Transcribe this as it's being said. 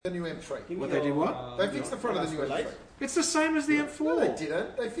The new M3. What they did what? They fixed the front of the new M3. It's the same as the M4. No, they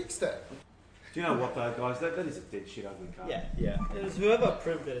didn't. They fixed it. Do you know what though, guys? That is a dead shit ugly car. Yeah. It was whoever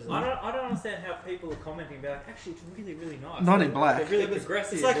approved it. Isn't it? I don't understand how people are commenting about. Actually, it's really, really nice. Not in black. They're really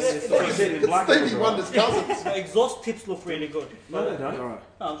progressive. It's like Stevie Wonder's cousins. the exhaust tips look really good. No, they don't. All right.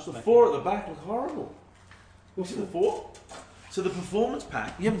 No, just The making- four at the back look horrible. What's the four? So the performance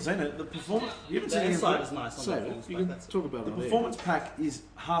pack, you haven't seen it. The performance, you haven't The seen it. inside is nice. On So the performance you pack, can that's it. talk about The it. performance pack is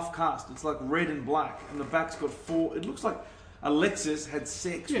half cast. It's like red and black, and the back's got four. It looks like a Lexus had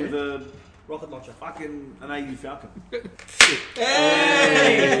sex with a Rocket launcher. fucking an AU Falcon.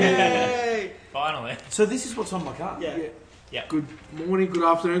 Hey! Finally. So this is what's on my car. Yeah. Good morning, good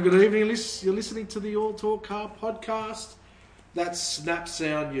afternoon, good evening. You're listening to the All Talk Car podcast. That snap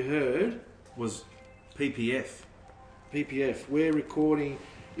sound you heard, Was PPF. PPF. We're recording.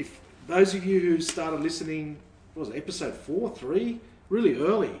 If those of you who started listening, what was it, episode 4, 3, really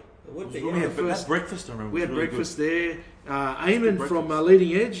early. It would be. We Yeah. had that breakfast. I remember. We was had really breakfast good. there. Eamon good from breakfast.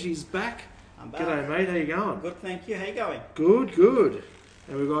 Leading Edge, he's back. I'm back. G'day, mate. How you going? Good, thank you. How you going? Good.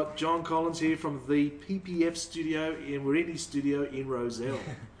 And we've got John Collins here from the PPF studio, and we're in his studio in Roselle.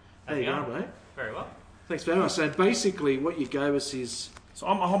 How you going, mate? Very well. Thanks very much. So basically, what you gave us is So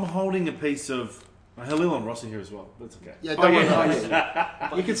I'm holding a piece of. Halil and Ross are here as well. That's okay. Yeah, Oh, don't worry.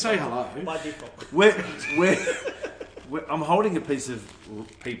 yeah. You can say hello. By default. I'm holding a piece of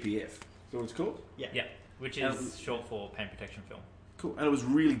PPF. Is that what it's called? Yeah, which is short for paint protection film. Cool. And it was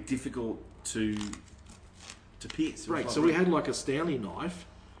really difficult to pierce. It was Right. like So we had like a Stanley knife,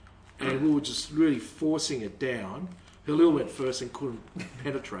 and we were just really forcing it down. Halil went first and couldn't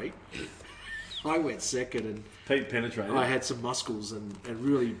penetrate. I went second, and Pete penetrated. I had some muscles and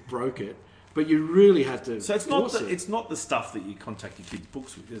really broke it. But you really had to. So it's not force it. it's not the stuff that you contact your kids'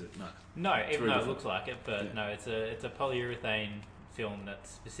 books with, is it? No. No, even very though it different. looks like it, but Yeah. no, it's a polyurethane film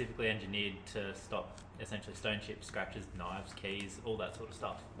that's specifically engineered to stop essentially stone chips, scratches, knives, keys, all that sort of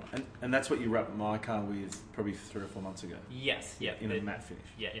stuff. And that's what you wrapped my car with probably 3 or 4 months ago. Yes, yeah, In a matte finish.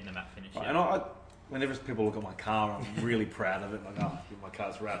 Yeah, in the matte finish. Right, Yeah. and I, whenever people look at my car, I'm really proud of it. Like, oh, my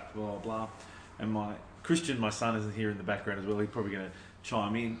car's wrapped, blah, blah. And Christian, my son, is here in the background as well. He's probably going to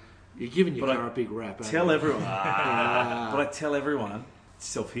chime in. You're giving your But car a big rap. aren't Tell you? everyone. But I tell everyone, it's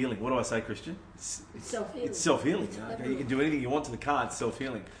self-healing. What do I say, Christian? It's Self-healing. It's self-healing. You can do anything you want to the car. It's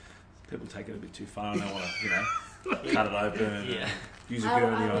self-healing. People take it a bit too far and they want to, cut it open and Yeah. use a I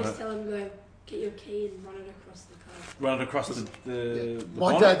gurney on always it. tell him, go get your key and run it across the car. Run it across the My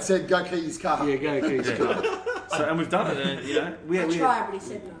bonnet. dad said, go key his car. Yeah, go keys Yeah. car. So, and we've done it. We I tried, but he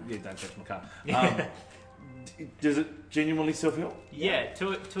said no. Yeah, don't touch my car. Does it genuinely self-heal? Yeah, to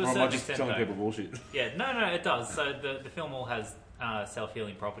a Or am certain I just extent. telling though. people bullshit? Yeah, no, it does. So the film all has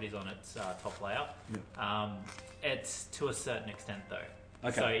self-healing properties on its top layer. It's to a certain extent though.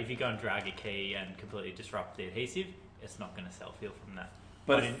 Okay. So if you go and drag a key and completely disrupt the adhesive, it's not going to self-heal from that.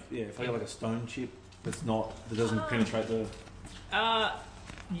 But in- if I got like a stone chip that doesn't penetrate the...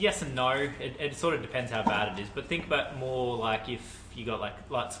 Yes and no. It sort of depends how bad it is. But think about more like if you got like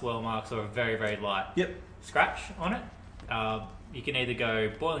light swirl marks or a very, very light scratch on it. You can either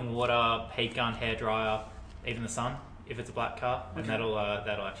go boiling water, heat gun, hairdryer, even the sun if it's a black car, and that'll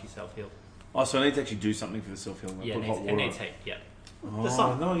actually self-heal. Oh, so I need to actually do something for the self-healing. Yeah, Put hot water it needs on. heat. Yeah. Oh, The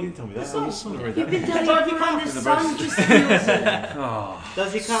sun. no, you didn't tell me that. sun. I just want to read You've been that. telling Drive your everyone car the in the sun breast. just heals it. Oh,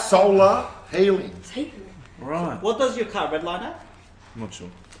 Does your car? Solar healing. It's heating. right. What does your car red line at? I'm not sure.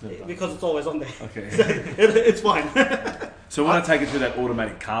 Never done. Because it's always on there. Okay. It's fine. So when I take it through that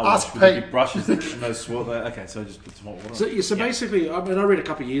automatic car Ask wash with the Pete. big brushes and those swirl, okay, so I just put some hot water on. So basically, I read a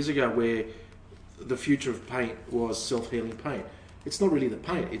couple of years ago where the future of paint was self-healing paint. It's not really the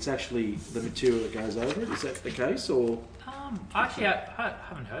paint; it's actually the material that goes over it. Is that the case, or Actually, I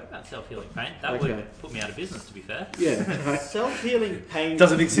haven't heard about self-healing paint. That Okay. would put me out of business, to be fair. yeah, Self-healing paint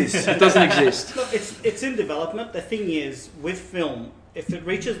Doesn't exist. it doesn't exist. Look, it's in development. The thing is, with film, if it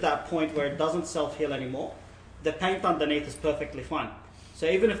reaches that point where it doesn't self-heal anymore, the paint underneath is perfectly fine. So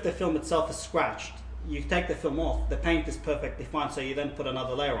even if the film itself is scratched, you take the film off, the paint is perfectly fine, so you then put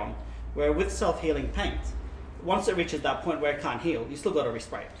another layer on. Where with self-healing paint, once it reaches that point where it can't heal, you still got to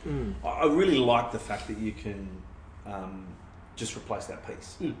respray it. I really like the fact that you can just replace that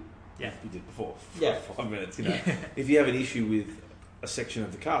piece. Yeah. You did before. Yeah. 5 minutes. If you have an issue with a section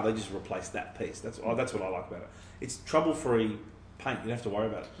of the car, they just replace that piece. That's what I like about it. It's trouble-free paint. You don't have to worry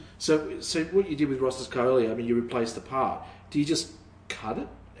about it. So what you did with Ross's car earlier, I mean, you replaced the part. Do you just cut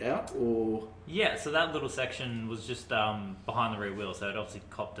it out, or Yeah, so that little section was just behind the rear wheel, so it obviously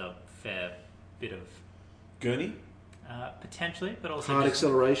copped a fair bit of... Gurney? Potentially, but also Hard just,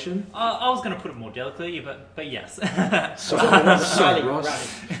 acceleration. I was going to put it more delicately, but yes. Sorry, Ross.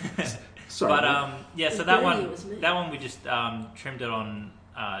 Sorry. But yeah, so With that Bernie, one, it was me. we just trimmed it on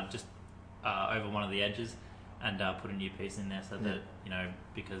just over one of the edges and put a new piece in there so that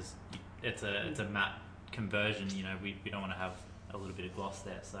because it's a matte conversion, we don't want to have a little bit of gloss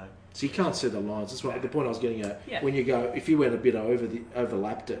there. So you can't see the lines. That's what the point I was getting at. Yeah. When you go, if you went a bit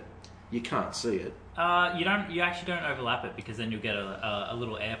overlapped it, you can't see it. you actually don't overlap it because then you'll get a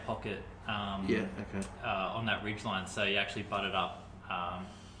little air pocket. Okay. On that ridge line, so you actually butt it up.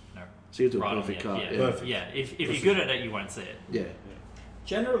 So you do a right perfect on the cut. edge. Yeah. Perfect. Yeah, if you're good at it, you won't see it. Yeah.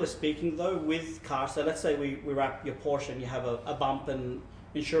 Generally speaking, though, with cars, so let's say we wrap your Porsche and you have a bump and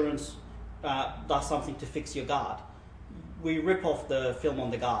insurance does something to fix your guard. We rip off the film on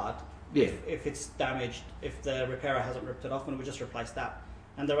the guard Yeah. if it's damaged, if the repairer hasn't ripped it off, and we just replace that.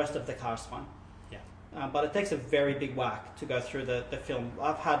 And the rest of the car's fine. Yeah. But it takes a very big whack to go through the film.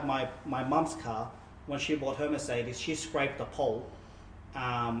 I've had my mum's car, when she bought her Mercedes, she scraped a pole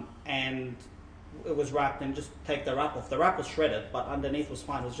and it was wrapped, and just take the wrap off. The wrap was shredded, but underneath was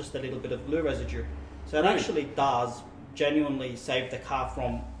fine. It was just a little bit of glue residue. So it actually does genuinely save the car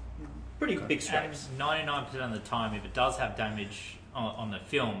from pretty big scrapes. And 99% of the time, if it does have damage on the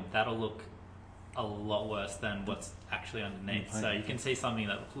film, that'll look a lot worse than what's actually underneath. So you can see something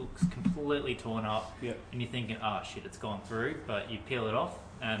that looks completely torn up, and you're thinking, "Oh shit, it's gone through." But you peel it off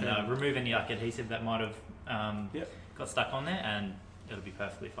and remove any adhesive that might have got stuck on there, and it'll be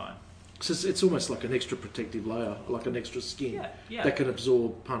perfectly fine. So it's almost like an extra protective layer, like an extra skin that can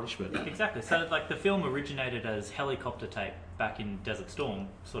absorb punishment. Exactly. So like the film originated as helicopter tape back in Desert Storm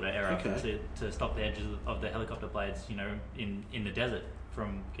sort of era to stop the edges of the helicopter blades, in the desert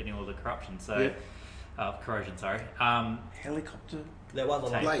from getting all the corruption. So corrosion. Sorry. Helicopter. There was a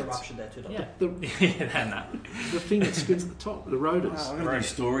lot Blades. of corruption there too. Yeah. And that. The thing that spins at the top, the rotors. Wow, I'm going to do a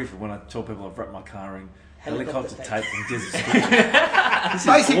story for when I tell people I've wrapped my car in helicopter Helicopter tape from Desert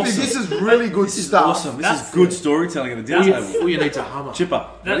Storm. Basically, this is really good stuff. Awesome. This is good storytelling at the dinner table. All you need to Hummer. Chipper.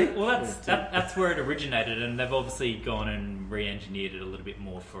 Ready? That's where it originated, and they've obviously gone and re-engineered it a little bit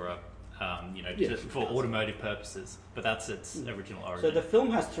more for for automotive purposes. But that's its original origin. So the film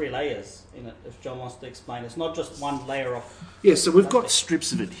has 3 layers in it. If John wants to explain, it's not just one layer of. Yeah, so we've got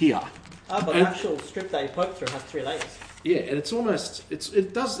strips of it here. But the actual strip that you poke through has 3 layers. Yeah, and it's almost it's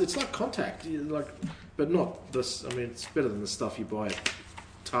like contact, but not this. I mean, it's better than the stuff you buy at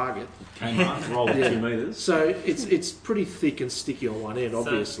Target. Kmart, roll 2 metres. So it's pretty thick and sticky on one end,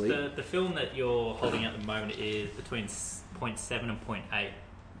 obviously. So the film that you're holding at the moment is between 0.7 and 0.8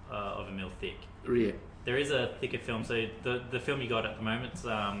 of a mil thick. Yeah. There is a thicker film. So the film you got at the moment's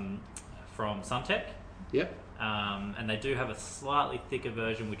from Suntech. Yep. And they do have a slightly thicker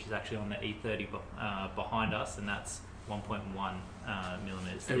version, which is actually on the E30 behind us, and that's 1.1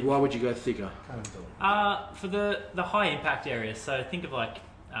 millimeters thick. And why would you go thicker? For the high impact areas. So think of like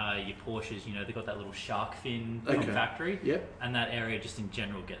your Porsches. They've got that little shark fin from factory. Yep. And that area just in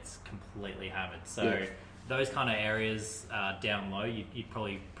general gets completely hammered. So those kind of areas down low, you'd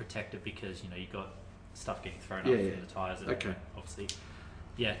probably protect it because you've got stuff getting thrown up from the tyres. And obviously,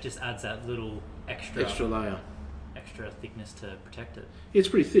 it just adds that little extra layer, extra thickness to protect it. Yeah, it's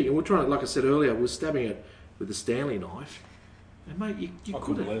pretty thick, and we're trying. Like I said earlier, we're stabbing it with a Stanley knife, and mate, you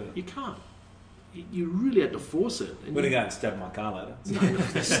couldn't. You can't. You really had to force it. I'm going to go and stab my car later.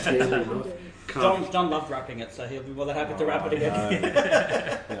 No, Stanley knife. John loved wrapping it, so he'll be more than happy to wrap it again.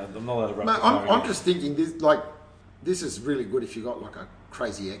 Yeah, I'm not allowed to wrap Mate, the car I'm again. just thinking this is really good if you got like a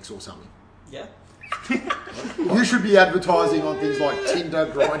Crazy X or something. Yeah. You should be advertising on things like Tinder,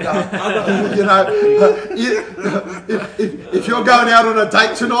 Grindr. If you're going out on a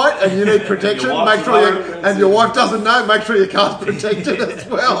date tonight and you need protection, make sure your wife doesn't know. Make sure your car's protected as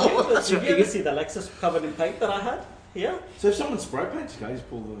well. Did you ever see the Lexus covered in paint that I had here? So if someone spray paints, you just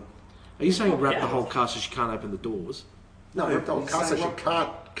pull the... Are you saying wrap the whole car so she can't open the doors? No, the whole car says she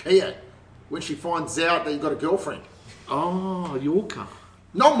can't key it when she finds out that you've got a girlfriend. Oh, your car.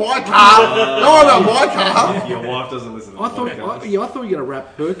 Not my car. No, about my car. Your wife doesn't listen to I thought you were going to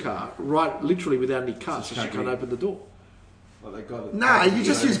wrap her car right, literally without any cuts, so she can't open the door. Well, they got it. Nah, you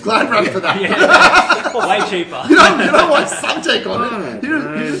just use Glad Wrap for that. Way cheaper. You don't want Suntech on it.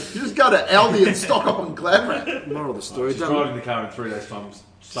 You just go to Aldi and stock up on Glad Wrap. Moral of the story. She's driving the car in 3 days' time,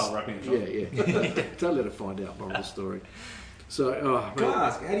 start wrapping it. Yeah. Don't let her find out. Moral of the story. So, can I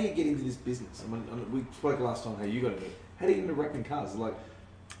ask, how do you get into this business? I mean, we spoke last time how you got into it. How do you get into wrapping cars? Like,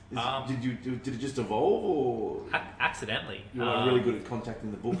 Did it just evolve, or Accidentally. you were really good at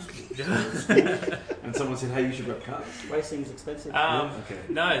contacting the books? And someone said, "Hey, you should wrap cars." Racing's expensive. Okay.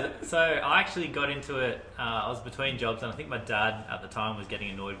 No, so I actually got into it. I was between jobs, and I think my dad at the time was getting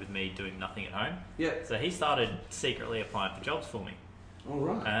annoyed with me doing nothing at home. Yeah. So he started secretly applying for jobs for me. All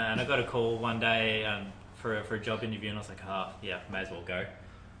right. And I got a call one day for a job interview, and I was like, yeah, may as well go.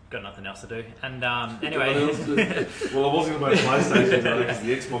 Got nothing else to do. And anyway. Well, I wasn't going to buy PlayStation because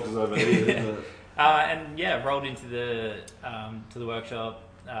the Xbox is over here. And yeah, rolled into the to the workshop,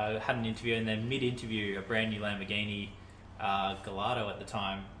 had an interview, and then mid-interview, a brand new Lamborghini Gallardo at the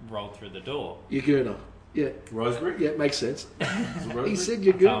time rolled through the door. Yaguna. Yeah. Rosebery? Yeah, it makes sense. Rosebery? He said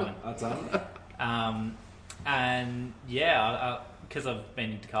Yaguna. And yeah, because I've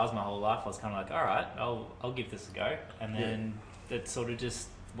been into cars my whole life, I was kind of like, all right, I'll give this a go. And then it sort of just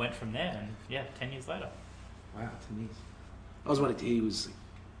went from there. And yeah, 10 years later. Wow, 10 years. I was wondering, he was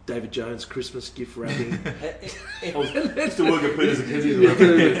David Jones Christmas gift wrapping. I used to work at Peters and Kenzie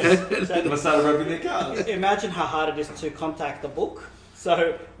and I started wrapping their cars. Imagine how hard it is to contact the book.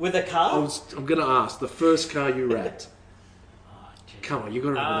 So with a car, I'm going to ask, the first car you wrapped. Come on, you got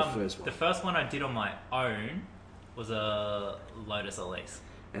to remember the first one. The first one I did on my own was a Lotus Elise.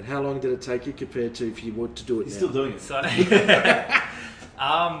 And how long did it take you compared to if you were to do it He's now? still doing it. So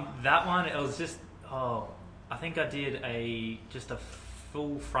that one, it was just I think I did just a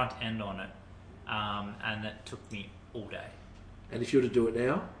full front end on it, and it took me all day. And if you were to do it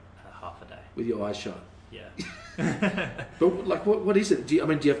now? Half a day. With your eyes shut? Yeah. But like, what is it? Do you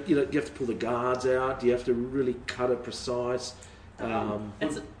have to pull the guards out? Do you have to really cut it precise? That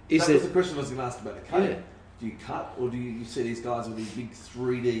was the question I was going to ask about the cutting. Yeah. Do you cut, or do you see these guys with these big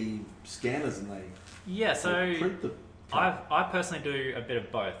 3D scanners and they So print the? I personally do a bit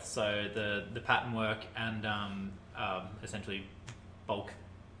of both. So the pattern work and essentially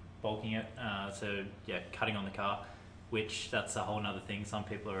bulking it. So yeah, cutting on the car, which that's a whole other thing. Some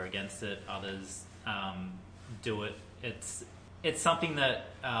people are against it. Others do it. It's something that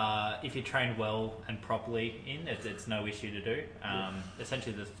if you're trained well and properly in, it's no issue to do.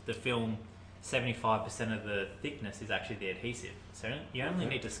 Essentially, the film, 75% of the thickness is actually the adhesive. So you only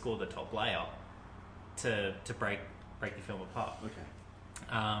need to score the top layer to break the film apart. Okay.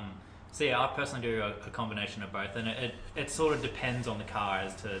 So yeah, I personally do a combination of both, and it sort of depends on the car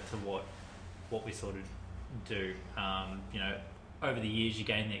as to what we sort of do. Over the years, you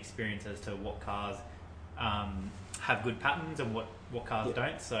gain the experience as to what cars have good patterns and what cars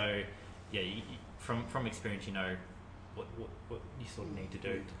don't. So yeah, from experience, you know what you sort of need to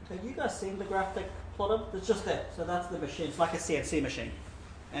do. Have you guys seen the graphic plotter? It's just there. So that's the machine. It's like a CNC machine.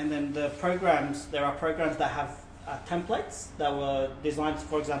 And then there are programs that have templates that were designed,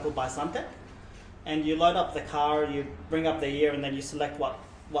 for example, by Suntech. And you load up the car, you bring up the year, and then you select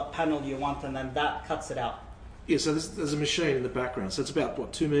what panel you want, and then that cuts it out. Yeah, so there's a machine in the background. So it's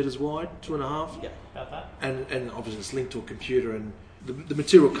about, 2 metres wide, 2.5? Yeah, About that. And obviously it's linked to a computer, and the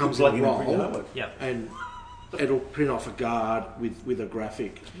material comes in a roll, Yep. and it'll print off a guard with a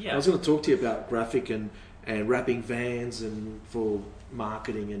graphic. Yeah. I was going to talk to you about graphic and wrapping vans and for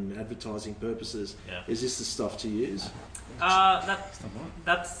marketing and advertising purposes. Yeah. Is this the stuff to use? That's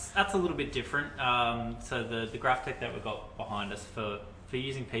a little bit different. So the graphic that we've got behind us for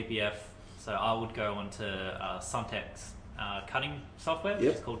using PPF, so I would go onto Suntech's cutting software,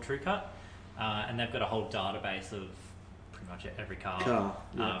 which is called TrueCut, and they've got a whole database of pretty much every car.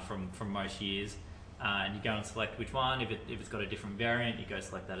 From most years, and you go and select which one. If it's got a different variant, you go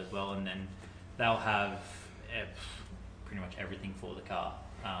select that as well, and then they'll have pretty much everything for the car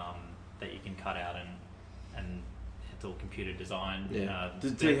that you can cut out, and it's all computer designed. Yeah.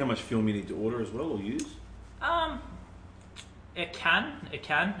 Does it tell you how much film you need to order as well or use? It can,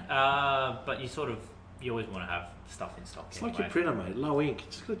 but you always want to have stuff in stock. It's like your printer, mate. Low ink.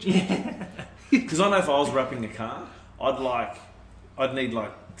 Because I know if I was wrapping a car, I'd need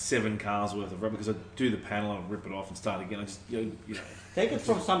like 7 cars worth of wrap because I'd do the panel and rip it off and start again. I just Take it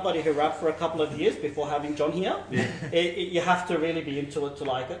from somebody who wrapped for a couple of years before having John here. Yeah. You have to really be into it to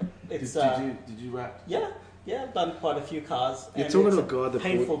like it. It's, did you wrap? Yeah, I've done quite a few cars. You're and talking it's to a guy that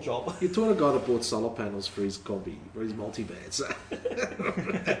painful job. You're talking to a guy that bought solar panels for his combi, for his multi-van. So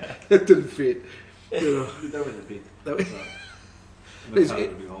that didn't fit. That was a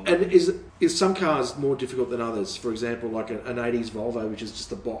bit. And is some cars more difficult than others? For example, like an 80s Volvo, which is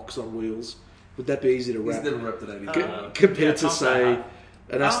just a box on wheels. Would that be easy to wrap? He's never wrapped an 80s compared to, say,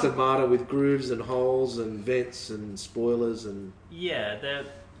 an Aston Martin with grooves and holes and vents and spoilers and... Yeah,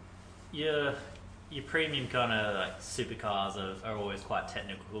 your premium kind of like supercars are always quite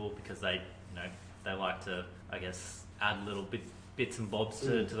technical because they like to, I guess, add little bits and bobs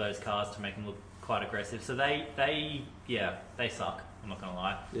to those cars to make them look quite aggressive. So they suck. I'm not going to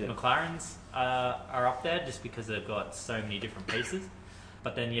lie. Yeah. McLarens are up there just because they've got so many different pieces.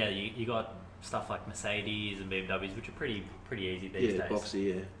 But then you got stuff like Mercedes and BMWs, which are pretty easy these days.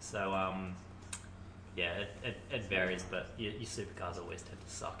 Boxy, yeah. So it varies, but your supercars always tend to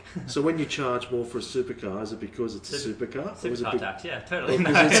suck. So when you charge more for a supercar, is it because it's a supercar? Supercar tax, yeah, totally.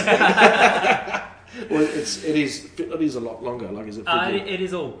 Well, it is a lot longer. Like, is it? It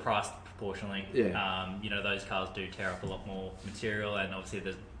is all priced proportionally. Yeah. Those cars do tear up a lot more material, and obviously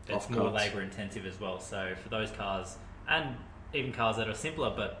it's Off more cuts. labour intensive as well. So for those cars, and even cars that are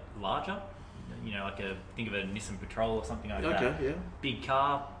simpler but larger, like think of a Nissan Patrol or something like that. Okay, yeah. Big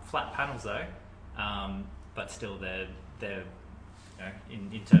car, flat panels though, but still they're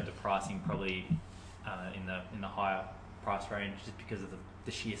in terms of pricing probably in the higher price range just because of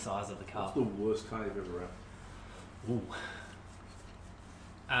the sheer size of the car. What's the worst car you've ever wrapped? Ooh.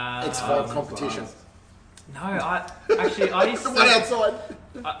 X5 competition. No, I used The one to. outside.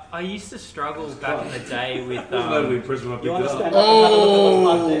 I used to struggle back in the day with. I was totally impressed when I picked You it understand? up.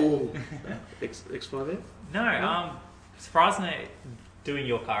 Oh. X5 M? No, surprisingly, doing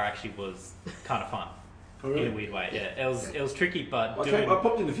your car actually was kind of fun. Oh, really? In a weird way, yeah. It was tricky, but I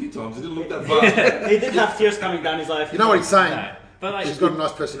popped in a few times. It didn't look that far. He did have tears coming down his eye. You know what he's saying? no, but like She's got a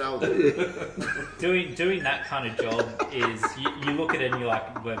nice personality. doing that kind of job is you look at it and you're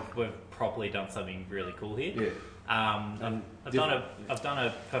like, we've properly done something really cool here. Yeah. I've done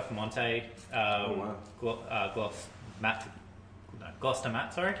a Performante wow. gloss matte. No, gloss to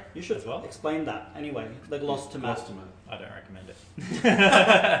matte, sorry. You should as well. explain that anyway. The gloss to matte. I don't recommend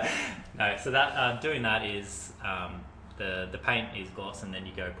it. No, so that doing that is the paint is gloss, and then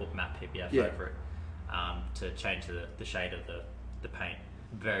you go put matte PPF over it to change the shade of the paint.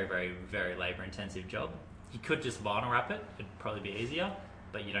 Very, very, very labour intensive job. You could just vinyl wrap it; it'd probably be easier,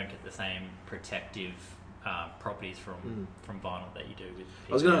 but you don't get the same protective properties from vinyl that you do with PPF.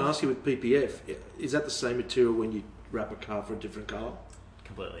 I was going to ask you with PPF, is that the same material when you wrap a car for a different colour?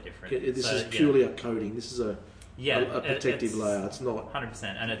 Completely different. This So, is purely a coating. This is a protective it's layer. It's not 100%,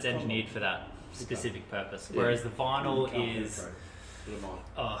 and it's engineered for that specific purpose. Whereas the vinyl is,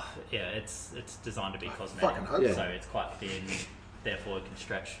 it's designed to be cosmetic, Fucking hope Yeah. so it's quite thin. Therefore, it can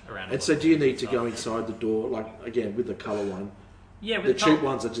stretch around. a And lot so, of do you different need to stuff. go inside the door? Like again with the colour one, Yeah, with the cheap colour-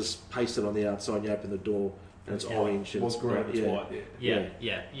 ones are just pasted on the outside. And you open the door and it's orange. And What's it's green? bright, It's white. Yeah.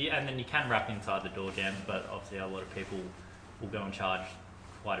 Yeah, and then you can wrap inside the door jambs, but obviously a lot of people will go and charge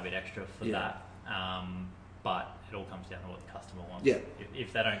quite a bit extra for Yeah. that. But it all comes down to what the customer wants. Yeah.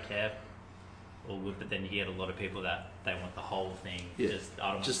 If they don't care, all good. But then you get a lot of people that they want the whole thing. Yeah. Just I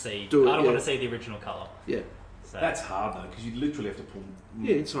don't want to Just see. do it, I don't want yeah. to see the original color. Yeah, So That's hard though, because you literally have to pull.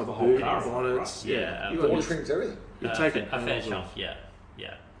 inside the the whole hood, car. bonnets. Yeah, Yeah, yeah, you Door got trims, everything. you're a taking fair panels chunk. off. Yeah.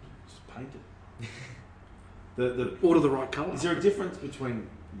 Just paint it. The Order the right colour. is there a difference between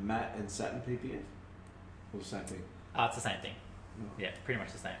matte and satin PPF, or the same thing? It's the same thing. No. Yeah, pretty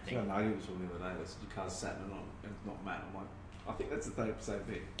much the same I thing. had an argument with someone the other day that said your car's satin and it's not matte. I'm like, I think that's the same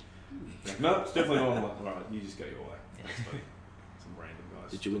thing. Like, no, it's definitely not. I'm like, all right, you just go your way. Yeah. That's funny. Some random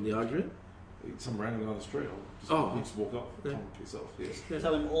guys. Did you win the argument? Some random guy on the street. You just walk off. Yeah. Tell him piss off. Yes.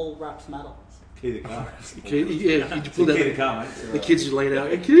 Tell him all wraps matter. Key the car. You Key pull the that. car, mate. The kids just lean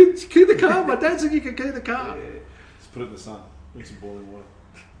out. Key the car. My dad said you can key the car. Yeah. Just put it in the sun. Drink some boiling water.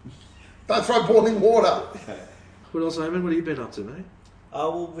 Don't throw boiling water. What else, Eamon? What have you been up to, mate?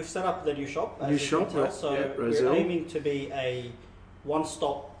 Well, we've set up the new shop. As New you shop, can tell. right, So yeah, we're Roselle. aiming to be a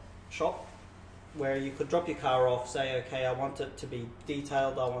one-stop shop where you could drop your car off, say, okay, I want it to be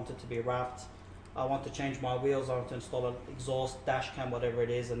detailed, I want it to be wrapped, I want to change my wheels, I want to install an exhaust, dash cam, whatever it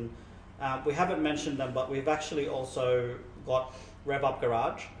is. And we haven't mentioned them, but we've actually also got Rev Up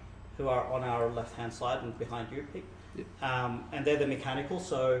Garage, who are on our left-hand side and behind you, Pete. And they're the mechanical.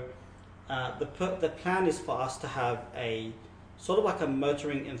 So the plan is for us to have a sort of like a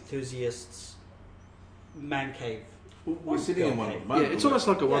motoring enthusiasts man cave. We're sitting in one at the Yeah, moment. it's almost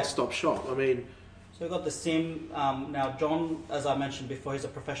like a one-stop shop. I mean, So we've got the sim. Now John, as I mentioned before, he's a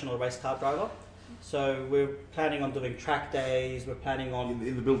professional race car driver. So we're planning on doing track days. We're planning on.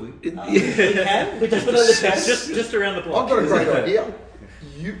 in the building. We can. We definitely can. Just around the block. I've got a great idea.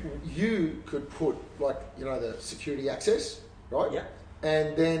 You could put the security access, right? Yeah.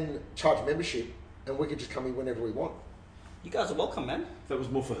 And then charge membership, and we could just come in whenever we want. You guys are welcome, man. That was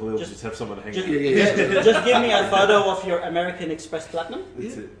more for Halil to Just- just have someone to hang Just, out. Yeah. just give me a photo of your American Express Platinum,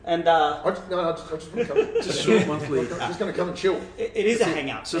 That's it. and I just want to come. just short monthly. Just going to come and chill. it is a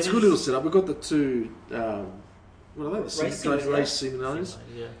hangout. So it's a It good is- little setup. We've got the two, what are they? The Race sims, race simulators.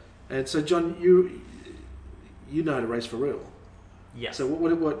 Yeah. And so, John, you know how to race for real. Yes. So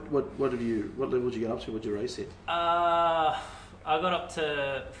what have you? What level did you get up to? What did you race in? I got up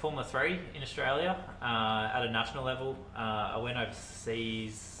to Formula 3 in Australia at a national level. I went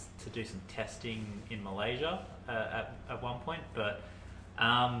overseas to do some testing in Malaysia at one point, but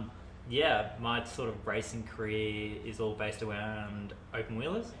my sort of racing career is all based around open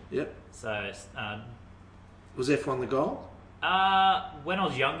wheelers. Yep. So Was F1 the goal? when I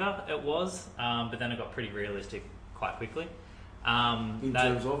was younger, it was, but then it got pretty realistic quite quickly. In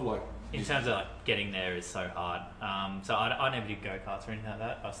terms of like getting there is so hard. So I never did go-karts or anything like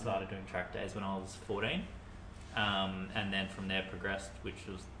that. I started doing track days when I was 14. And then from there progressed,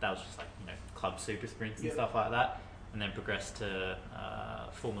 that was just like, club super sprints and stuff like that. And then progressed to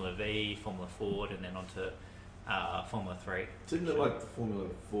Formula V, Formula Ford, and then onto Formula 3. So isn't it like the Formula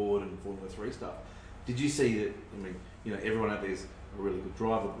Ford and Formula 3 stuff? Did you see that, everyone out there is a really good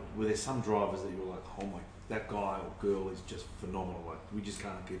driver, but were there some drivers that you were like, oh my, that guy or girl is just phenomenal, like we just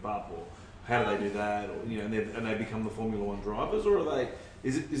can't keep up, or how do they do that, or and they become the Formula 1 drivers, or are they,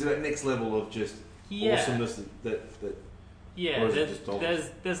 is it that next level of just awesomeness that yeah,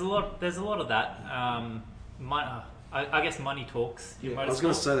 there's a lot of that. I guess money talks. I was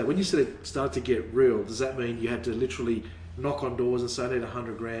going to say that when you said it started to get real, does that mean you had to literally knock on doors and say, I need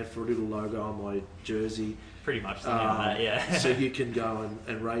 $100,000 for a little logo on my jersey? Pretty much something like that, yeah. So you can go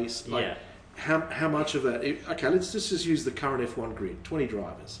and race. Yeah. How much of that? Okay, let's just use the current F1 grid. 20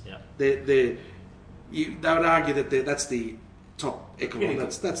 drivers. Yeah. They would argue that that's the top echelon.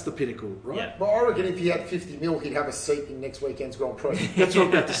 That's the pinnacle, right? Yeah. But I reckon if he had 50 mil, he'd have a seat in next weekend's Grand Prix. That's what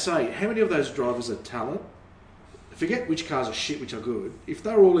I'm about to say. How many of those drivers are talent? Forget which cars are shit, which are good. If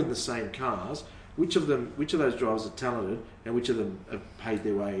they're all in the same cars, which of those drivers are talented, and which of them have paid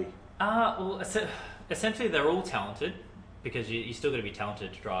their way? Essentially they're all talented, because you still got to be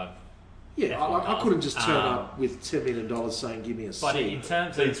talented to drive. Yeah, I couldn't just turn up with $10 million saying, give me a seat. But in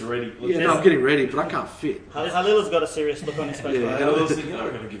terms of... seats ready. I'm getting ready, but I can't fit. Halil's got a serious look on his face. I was thinking, I'm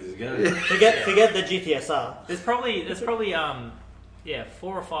going to give this a go. Forget the GTSR. There's probably 4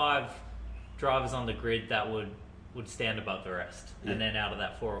 or 5 drivers on the grid that would stand above the rest, and then out of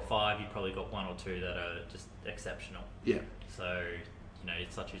that 4 or 5, you've probably got 1 or 2 that are just exceptional. Yeah. So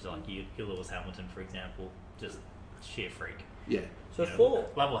it's such as like Lewis Hamilton, for example, just sheer freak. Yeah. So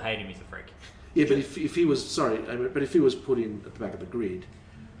love or hate him, he's a freak. Yeah, but if he was if he was put in at the back of the grid,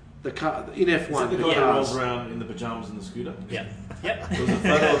 the car in F1, Is it the guy that rolls around in the pajamas and the scooter? Yeah. Yep. There was a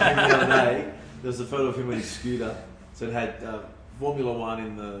photo of him the other day. There was a photo of him with his scooter. So it had Formula 1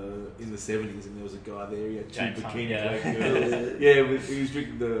 in the 70s, and there was a guy there. He had 2 bikini black girls. He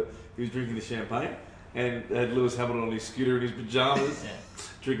was drinking the champagne, and had Lewis Hamilton on his scooter in his pajamas,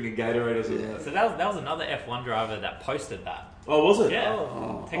 drinking a Gatorade or something. So that was another F1 driver that posted that. Oh, was it?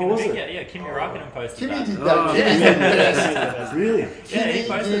 Yeah. Taking was the big, it? yeah. Kimi Räikkönen posted Kimmy that. did that. Kimmy's the best. Really? Yeah, he Kimmy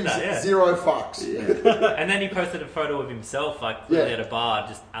posted gives that. Yeah. 0 fucks. And then he posted a photo of himself, like clearly at a bar,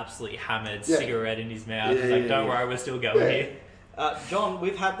 just absolutely hammered, cigarette in his mouth. He's like, "Don't worry, we're still going here." John,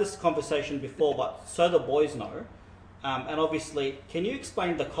 we've had this conversation before, but so the boys know. And obviously, can you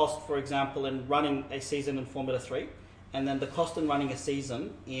explain the cost, for example, in running a season in Formula 3, and then the cost in running a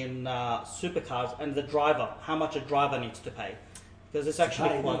season in supercars, and the driver, how much a driver needs to pay? Because it's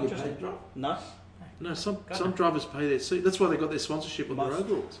actually quite interesting. No? No, some drivers pay their seat. That's why they got their sponsorship on their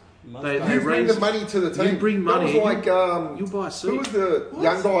overalls. They You bring raise the money to the team. You bring money. That was like, you buy a seat. who was the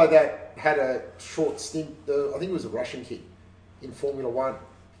young guy that had a short stint? I think it was a Russian kid in Formula 1.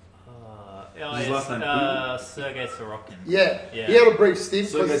 His last name Sergei Sorokin. Yeah, he had a brief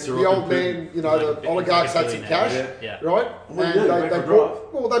stint because Sergei the old Sorokin, man, the oligarchs had some cash, right?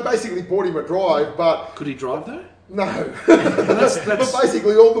 And they basically bought him a drive, but Could he drive though? no. But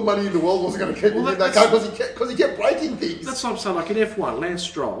basically, all the money in the world wasn't going to keep him in that car because he kept breaking things. That's what I'm saying. Like in F1, Lance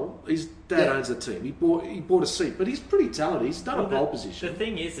Stroll, his dad owns the team. He bought a seat, but he's pretty talented. He's done a pole position. The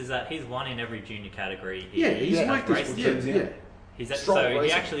thing is that he's won in every junior category. He's like raced this. in. Strong So racing.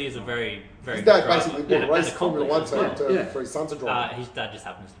 he actually is a very, very His good dad driver. basically bought a race And Formula 1 accomplished team as for his son to drive. His dad just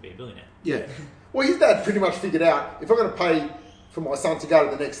happens to be a billionaire. Yeah. Well, his dad pretty much figured out, if I'm going to pay for my son to go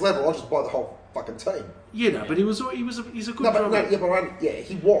to the next level, I'll just buy the whole fucking team. Yeah, no, but he's a good driver.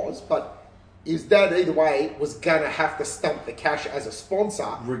 He was, but his dad either way was going to have to stump the cash as a sponsor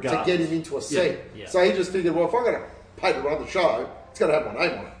to get him into a seat. Yeah. So he just figured, well, if I'm going to pay to run the show, it's going to have my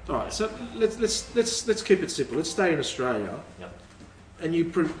name on it. All right, so let's keep it simple. Let's stay in Australia. Yep. And you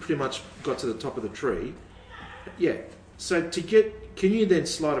pretty much got to the top of the tree. Yeah. So can you then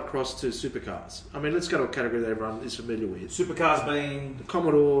slide across to supercars? I mean, let's go to a category that everyone is familiar with. Supercars being...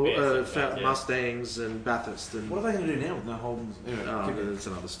 Commodore, supercars, yeah. Mustangs and Bathurst. And, What are they going to do now with no Holdens? Anyway, that's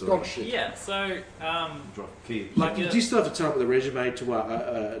another story. Gone shit. Yeah, so Drive Kia. Like, do you still have to turn up with a resume to one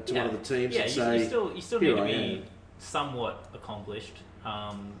of the teams yeah, and you say, still "Here need to I be am." somewhat accomplished.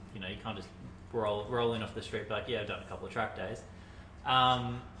 You can't just roll in off the street, but I've done a couple of track days.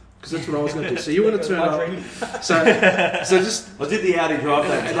 Because that's what I was going to do. So you want to turn up. So just. I did the Audi drive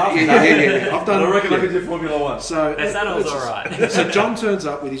day. Yeah. I've done. I reckon I could do Formula 1. So That saddle's all right. So John turns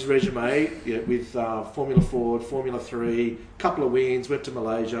up with his resume, with Formula Ford, Formula 3, couple of wins, went to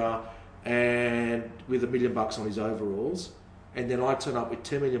Malaysia, and with $1 million on his overalls. And then I turn up with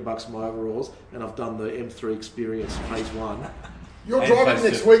 $10 million on my overalls, and I've done the M3 Experience Phase 1. You're And driving phase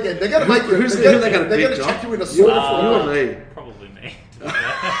next two. weekend. They're going to make you. Who's They're they gonna going pick, to John? chuck you in a You sword. or me? Probably me.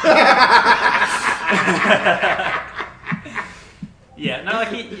 Yeah, no,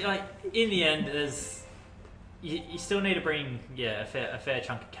 in the end, there's you still need to bring a fair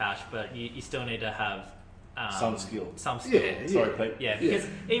chunk of cash, but you still need to have Some skill. Some skill. Yeah. Sorry, Pete. Yeah, because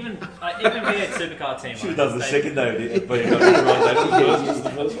even V8 supercar team. Should have done the second day, but you got just the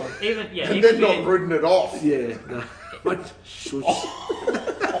first one. Even And even then not V8 ridden it off. Yeah. No. What? Shush.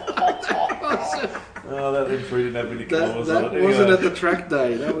 Oh, that M3 didn't have any That colours on it. wasn't Anyway. at the track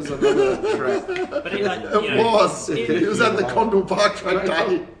day. That was another track. but It was. It was at the Condor Park track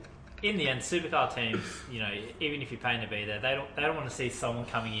day. in the end, supercar teams, even if you're paying to be there, they don't want to see someone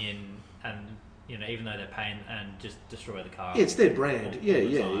coming in and even though they're paying and just destroy the car. Yeah, it's their brand. all Yeah.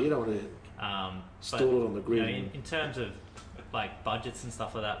 the time. You don't want to stall it on the grid. In terms of like budgets and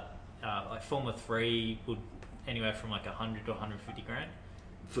stuff like that, like Formula 3 would anywhere from like 100 to 150 grand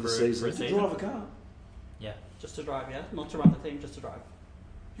for the for a season. season. To drive a car. Yeah. Just to drive, yeah? Not to run the team, just to drive.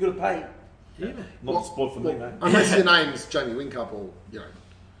 You got to pay. Yeah, mate. Not the sport for me, mate. Unless your name's Jamie Whincup or,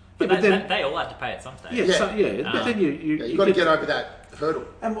 But, but then- they all had to pay at some stage. Yeah, Yeah. but then you you've got to get over that hurdle.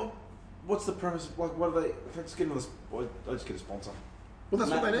 And what's the premise? Like, what are they? If I just get another, I just get a sponsor. Well, that's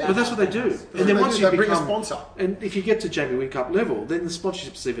what they need. But that's what they do. That's And then what once they you do. They bring a become, sponsor. and if you get to Jamie Whincup level, then the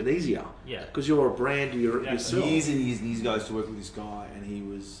sponsorship's even easier. Yeah. Because you're a brand yourself. Years and years and years ago, I used to work with this guy, and he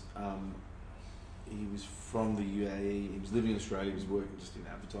was from the UAE. He was living in Australia. He was working just in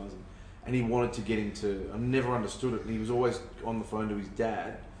advertising, and he wanted to get into. I never understood it, and he was always on the phone to his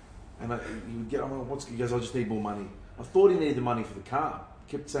dad, and he would get. He goes, I just need more money. I thought he needed the money for the car.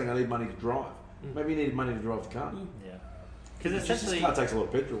 He kept saying, I need money to drive. Maybe he needed money to drive the car. Yeah. Because This essentially, car takes a lot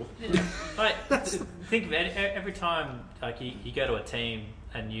of petrol. like, think of it. Every time, like you go to a team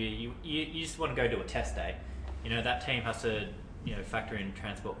and you just want to go to a test day. That team has to factor in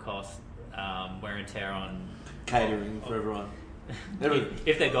transport costs, wear and tear on Catering for everyone.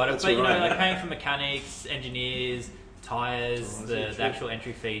 if they've got it. That's But right. like paying for mechanics, engineers, tires, the actual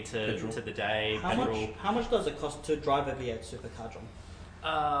entry fee to the day, petrol. How much does it cost to drive a V8 supercar, John?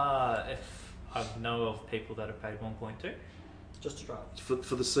 If I know of people that have paid 1.2. Just to drive.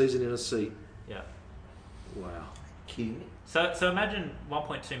 For the season in a seat. Yeah. Wow. Kidding me? So imagine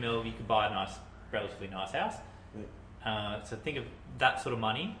 1.2 mil, you could buy a relatively nice house. So think of that sort of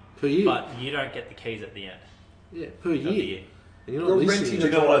money, Per year. but you don't get the keys at the end Yeah, per of the year. year. And you're You're not renting leasing Do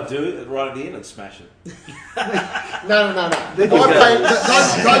it. you know what I'd do? Right at the end, I'd smash it. No.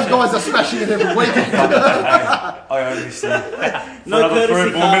 Those guys are smashing it every weekend. I only see. For No another 3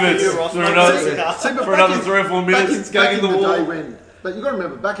 or courtesy 4 car for minutes. you, Ross. For No another, courtesy car. See, but for back another in- 3 or 4 minutes, back going in the the wall. day when, but you've got to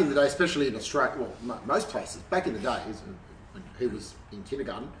remember, back in the day, especially in Australia, most places, back in the days, when he was in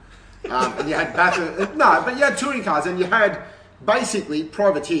kindergarten, and you had but you had touring cars, and you had basically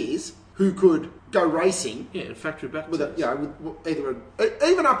privateers who could go racing Yeah, and factory back with to with either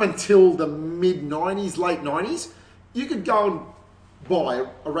even up until the mid '90s, late '90s, you could go and buy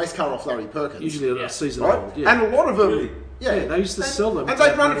a race car off Larry Perkins. usually Yeah. a season Right? old. Yeah. And a lot of them, Really? Yeah, they used to sell them. and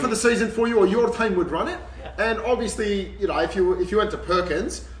they'd run it for the season for you, or your team would run it. Yeah. And obviously, if you went to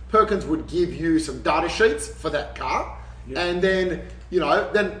Perkins would give you some data sheets for that car, and then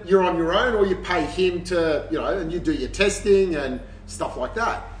then you're on your own, or you pay him to and you do your testing and stuff like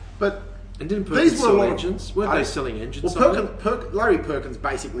that. But And didn't these Perkins were a sell lot of- engines? Weren't I- they selling engines? well, Larry Perkins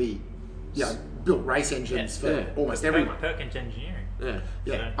basically, built race engines for Yeah. almost everyone. Perkins Engineering. Yeah.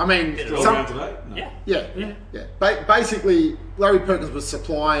 Yeah, I mean, Did it Still all. some, around today? No. Yeah. yeah. Basically, Larry Perkins was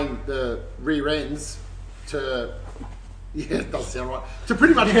supplying the rear ends to. Yeah, it does sound right. To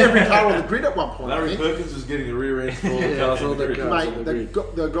pretty much every car on the grid at one point. I Larry think. Perkins was getting the rear end for all the Yeah, cars all on the the grid. cars. Mate,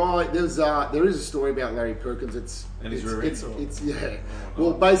 the guy. there is a story about Larry Perkins. And his rear end, or?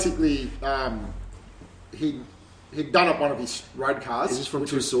 Well, basically, he he'd done up one of his road cars. Is this from which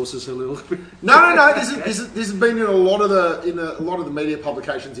two was- sources a little bit? No. This has been in a lot of the media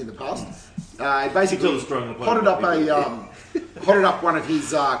publications in the past. He basically Tell the strong hotted up one of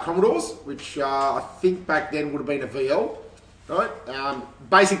his Commodores, which I think back then would have been a VL. Right.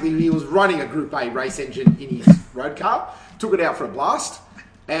 Basically, he was running a Group A race engine in his road car. Took it out for a blast.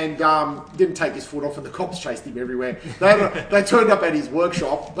 And didn't take his foot off, and the cops chased him everywhere. They turned up at his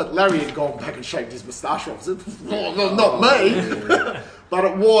workshop, but Larry had gone back and shaved his moustache off. I said, well, not me.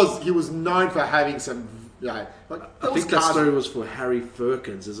 But he was known for having some, I think that story was for Harry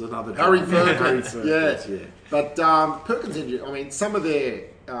Firkins. There's another Harry driver. Firkins, yeah. But Perkins engine, I mean, some of their, you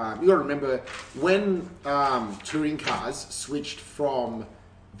got to remember when touring cars switched from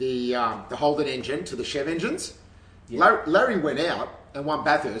the Holden engine to the Chev engines. Larry went out and won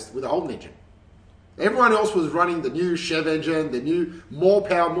Bathurst with a Holden engine. Everyone else was running the new Chev engine, the new more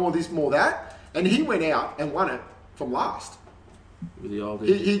power, more this, more that, and he went out and won it from last. With the old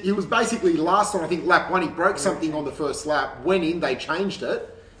engine. He was basically last on, I think, lap 1. He broke something on the first lap, went in, they changed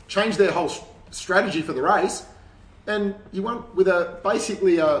their whole strategy for the race, and he won with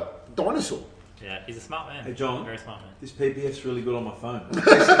basically a dinosaur. Yeah, he's a smart man. Hey, John. Very smart man. This PPF's really good on my phone.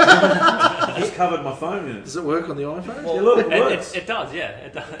 I just covered my phone in it. Does it work on the iPhone? Well, Yeah, look, it works. It does, yeah.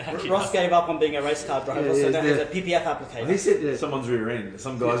 It does, actually Ross does. gave up on being a race car driver, Yeah, so now yeah. he's a PPF applicator. He said someone's rear end.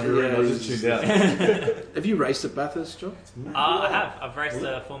 Some guy's rear end. I was just tuned out. Have you raced at Bathurst, John? I have. I've raced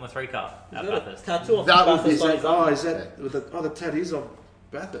a Formula 3 car at Bathurst. Tattoo of That would be Bathurst on his Oh, arm. is that with the tat is on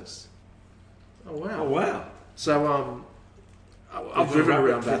Bathurst? Oh wow! Oh wow! So I've driven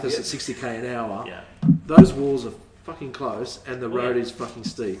around Bathurst at 60k an hour. Yeah. Those walls are fucking close, and the Oh, road yeah. is fucking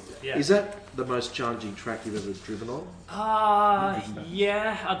steep. Yeah. Is that the most challenging track you've ever driven on?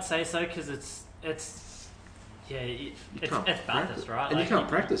 Yeah, I'd say so because it's Bathurst, practice. right? And Like, you can't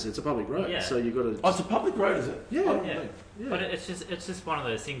practice. It's a public road, Yeah. so you've got to. Oh, it's a public road, is it? Yeah. I don't Yeah. know. Yeah. But it's just one of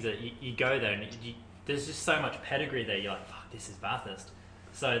those things that you go there and there's just so much pedigree there. You're like, fuck, this is Bathurst.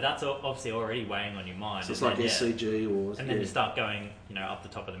 So that's obviously already weighing on your mind. So it's And like then, SCG or. And then you start going, up the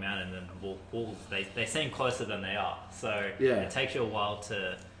top of the mountain, and the walls they seem closer than they are. So Yeah. it takes you a while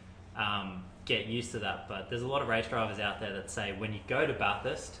to get used to that. But there's a lot of race drivers out there that say when you go to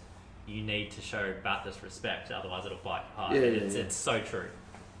Bathurst, you need to show Bathurst respect, otherwise it'll bite you hard. Yeah, It's so true,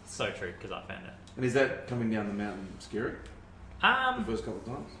 because I found it. And is that coming down the mountain scary? The first couple of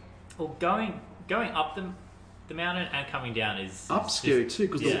times? Well, going up the mountain and coming down is Up scary too,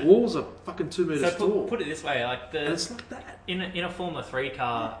 because yeah. the walls are fucking 2 meters So tall. put it this way, like and it's like that. in a Formula 3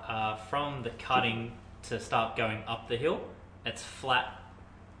 car, from the cutting to start going up the hill, it's flat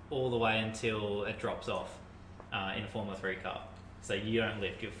all the way until it drops off in a Formula 3 car. So you don't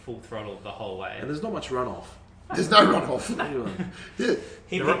lift, you're full throttle the whole way. And there's not much runoff. There's no runoff. Anyway. Yeah.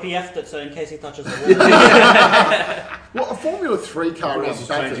 He The ro- PPF'd it, so in case he touches the wall. Well, a Formula 3 car What around else is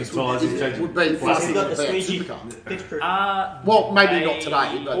changing? Bathurst Tyres is changing. would be He's faster got than the a squeegee supercar. pitch proof. Well, maybe They- not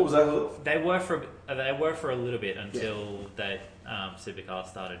today, but What was that? They were for a little bit until they supercars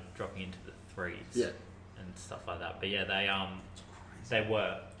started dropping into the threes Yeah. and stuff like that. But yeah, they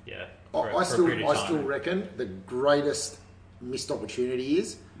were I a period of still time. reckon the greatest missed opportunity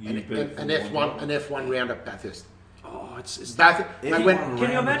is You bet an for F1 round at Bathurst. Oh, it's Bathurst. They Everyone went, around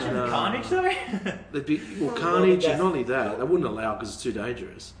Can you imagine No. the carnage though? there'd be carnage, and not only that, they wouldn't allow because it's too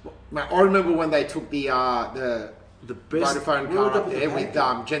dangerous. mate, I remember when they took the The best. Vodafone where car would up that be there the with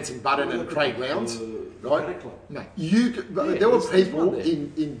paddock? Jensen Button and Craig Lowndes. The Right? paddock club. Mate, Yeah, there were there's people one there.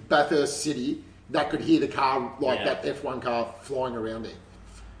 in Bathurst City that could hear the car like Yeah. that F1 car flying around there.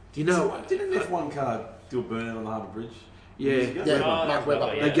 Do you know? Didn't an F1 car do a burnout on the Harbour Bridge? Yeah. Years ago? Yeah, Oh, Mark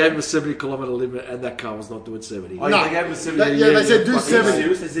Webber. yeah. They gave him a 70-kilometre limit, and that car was not doing 70. Oh, No. they gave him a 70. They said do Are you 70.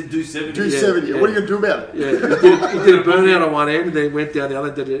 serious? They said do 70. Do Yeah, 70. yeah. What are you going to do about it? Yeah, he did a burnout on one end, and then went down the other,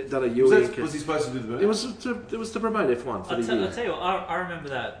 done a Was, U-link. was he supposed to do the burnout? It was to promote F1 for I'll the year. tell you what, I remember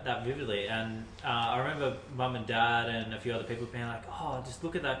that vividly, and I remember Mum and Dad and a few other people being like, "Oh, just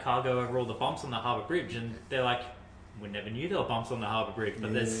look at that car go over all the bumps on the Harbour Bridge," and they're like, "We never knew there were bumps on the Harbour Bridge,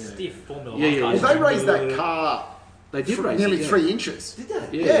 but there's stiff Formula Yeah, 1 yeah, cars." Well, they raised that car They did for raise nearly it, yeah. 3 inches. Did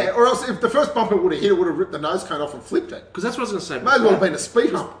they? Yeah. Yeah, or else if the first bumper would have hit, it would have ripped the nose cone off and flipped it. Because that's what I was going to say. May as well have been a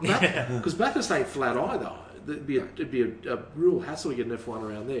speed hump. Because Bathurst ain't flat either. It'd be a real hassle to get an F1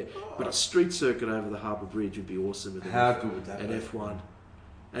 around there. But a street circuit over the Harbour Bridge would be awesome. With How good would that an be? F1.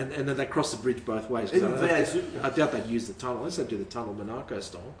 And then they cross the bridge both ways. 'cause Even I V8 don't- Supercar. I doubt they'd use the tunnel. Unless they do the tunnel Monaco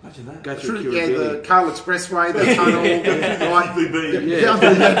style. Imagine that. Go through Yeah, the Kirribilli. Carl Expressway, the tunnel, right, VB.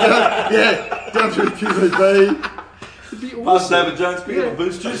 down through QVB. It'd be Past awesome. David Jones picking up a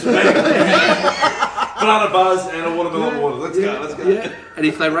boost juice. Man. banana buzz and a watermelon water. Let's go. Yeah, and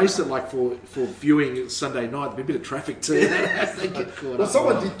if they race it like for viewing Sunday night, there'd be a bit of traffic too. They get caught Well, up.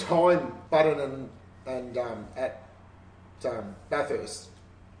 someone did time Button and at Bathurst,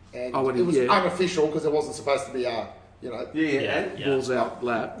 and Oh, when it was yeah. unofficial because there wasn't supposed to be a, Yeah. Balls out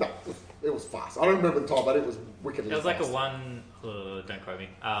lap. No, it was fast. I don't remember the time, but it was wickedly It was like fast. a one. Don't quote me.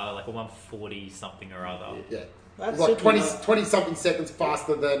 Like a 140 something or other. Yeah. It That's was like Sydney, 20 something seconds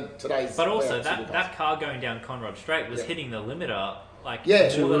faster than today's. But also Super that, cars. that car going down Conrad Straight was Yeah. hitting the limiter like Yeah. more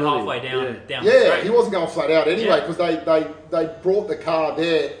Too than early. halfway down Yeah. down the Yeah, straight. he wasn't going flat out anyway Yeah. because they brought the car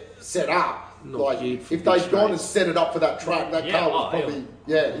there set up. Not Like geared for if they'd big gone and straights. set it up for that track, that Yeah, car was oh, probably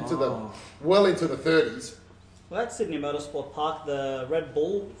into the well into the 30s. well, at Sydney Motorsport Park, the Red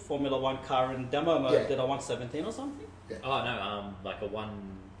Bull Formula One car in demo mode Yeah. did a 117 or something. Oh no, like a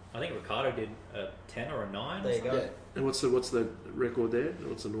one. I think Ricardo did a 10 or a 9. There you go. Yeah. And what's the record there?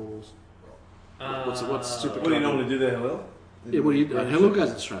 What's the normals? What's super? What do you normally do there, Hillel? Yeah, well, Hello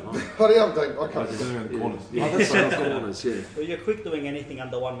goes in straight line. What do you have done? I Like can't. doing around the corners. Yeah, that's like corners. Yeah, Well, you're quick doing anything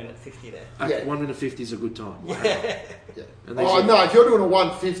under 1 minute 50 there. Yeah. 1 minute 50 is a good time. Yeah. And they Oh said- no! If you're doing a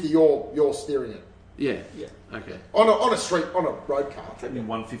 150, you're steering it Yeah. Yeah. Okay. on a street on a road car. Take me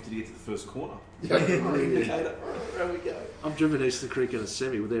 150 to get to the first corner. Yeah. Indicator. There we go. I've driven Eastern Creek in a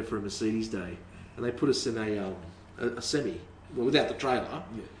semi. We're there for a Mercedes day, and they put us in a semi, well, without the trailer.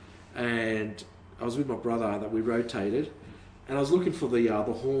 Yeah. And I was with my brother that we rotated, and I was looking for the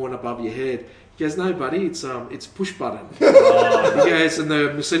horn above your head. He goes, "No, buddy, it's push button." He goes, and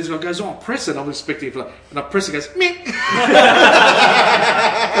the Mercedes guy goes, "Oh, press it." I'm expecting for, and I press it, goes, "Meh."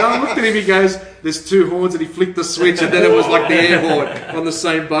 And I looked at him. He goes, "There's two horns," and he flicked the switch, and then it was like the air horn on the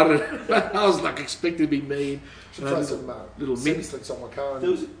same button. I was like expecting to be mean. Should try some little semi mint. slicks on my car There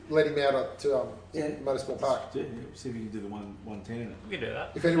was- and let him out to Yeah. Motorsport Park. Yeah, see if you can do the 110 in it. We can do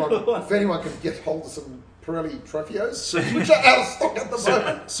that. If anyone can get hold of some Pirelli Trefios, So- which are out of stock at the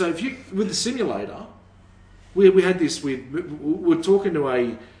moment. So if you with the simulator, we had this. We were talking to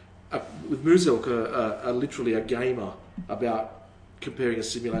with Muzilk, literally a gamer, about comparing a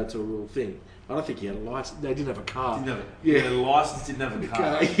simulator to a real thing. I don't think he had a license. They didn't have a car. Didn't have it. Yeah. He had a license, didn't have a car.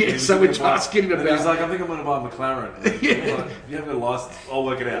 Yeah, He was so gonna we're buy- asking him and He was about- like, I think I'm going to buy a McLaren. Like, if you have a license, I'll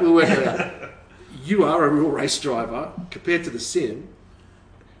work it out. We'll work it out. You are a real race driver compared to the sim.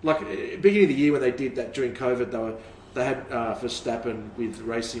 Like beginning of the year when they did that during COVID, they had Verstappen with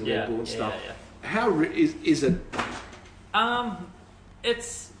racing Red Bull and stuff. Yeah. How is it?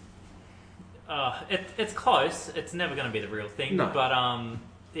 It's close. It's never going to be the real thing. No. But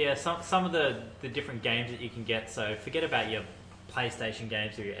yeah, some of the different games that you can get. So forget about your PlayStation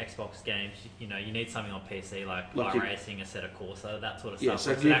games or your Xbox games. You know, you need something on PC like Like Racing, a set of Corsa, that sort of Yeah, stuff.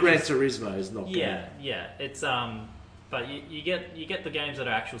 so which your actually- Gran Turismo is not. Yeah. It's but you get the games that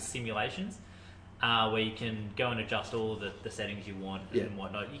are actual simulations, where you can go and adjust all of the settings you want Yeah. and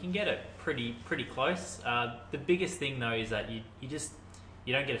whatnot. You can get it pretty close. The biggest thing though is that you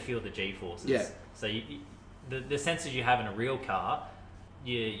don't get a feel of the G-forces. Yeah. So the sensors you have in a real car,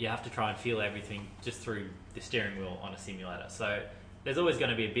 you have to try and feel everything just through the steering wheel on a simulator. So there's always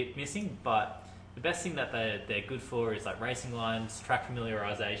going to be a bit missing, but the best thing that they're good for is like racing lines, track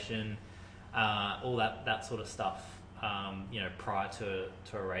familiarization, all that sort of stuff. Prior to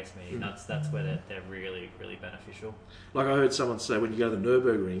a race meeting, that's where they're really really beneficial. Like I heard someone say, when you go to the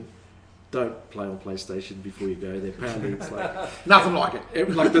Nürburgring, don't play on PlayStation before you go there. Apparently, it's like Nothing like it.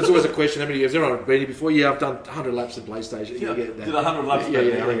 like there's always a question: how many years? Everyone been here before? Yeah, I've done 100 laps in PlayStation. You get that. Did 100 laps. Yeah.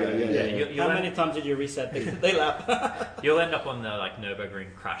 You'll How end- many times did you reset the lap? You'll end up on the like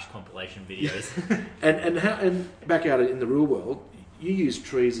Nürburgring crash compilation videos. And back out in the real world, you use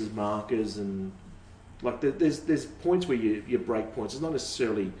trees as markers, and like there's points where you break points. It's not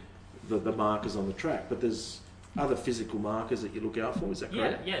necessarily the markers on the track, but there's other physical markers that you look out for. Is that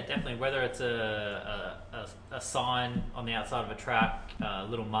correct? Yeah, definitely. Whether it's a sign on the outside of a track,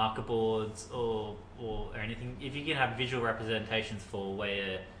 little marker boards, or anything. If you can have visual representations for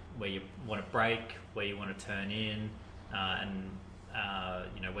where you want to brake, where you want to turn in, and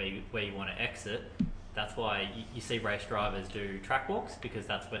where you want to exit. That's why you see race drivers do track walks, because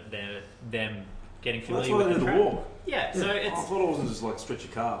that's what they're them getting Well, that's familiar why with they the do the track. walk. Yeah, so I it's thought it wasn't just like stretch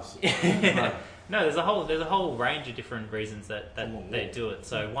your calves. No. no, there's a whole range of different reasons that they do it.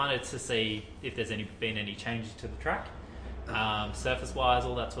 So one is to see if there's been any changes to the track, surface wise,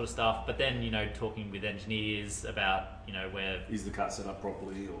 all that sort of stuff. But then talking with engineers about where Is the car set up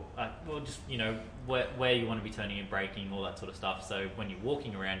properly? Or just where you want to be turning and braking, all that sort of stuff. So when you're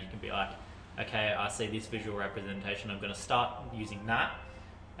walking around, you can be like, okay, I see this visual representation. I'm going to start using that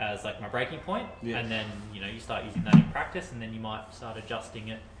as like my braking point, Yeah. and then you start using that in practice, and then you might start adjusting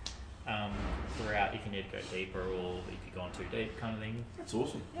it throughout if you need to go deeper or if you've gone too deep, kind of thing. That's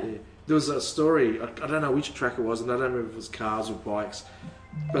awesome. Yeah. There was a story, I don't know which track it was, and I don't remember if it was cars or bikes,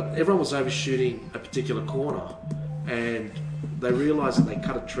 but everyone was overshooting a particular corner, and they realised that they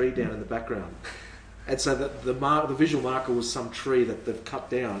cut a tree down in the background. And so the visual marker was some tree that they've cut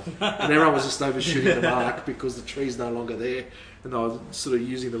down, and everyone was just overshooting the mark because the tree's no longer there, and they were sort of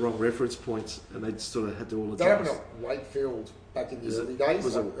using the wrong reference points, and they sort of had to all That happened adjust. at Wakefield back in the Yeah. early days,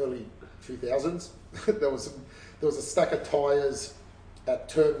 Was like it- early 2000s. there was a stack of tyres at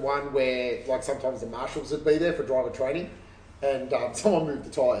turn one where, like, sometimes the marshals would be there for driver training, and someone moved the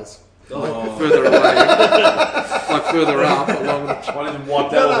tyres. Oh. Further away, like further up along the One of them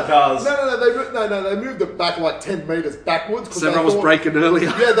wiped out all the cars. No, they moved it back like 10 metres backwards. 'cause So they everyone was thought- braking earlier.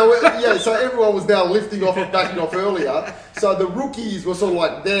 So everyone was now lifting off and backing off earlier. So the rookies were sort of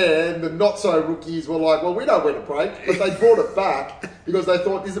like there, and the not so rookies were like, well, we know where to brake. But they brought it back because they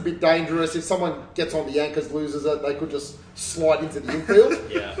thought this is a bit dangerous. If someone gets on the anchors, loses it, they could just slide into the infield.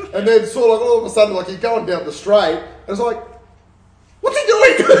 Yeah. And then sort of like all of a sudden, like you're going down the straight, and it's like, what's he doing?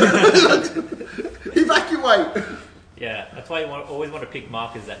 Evacuate. Yeah, that's why you always want to pick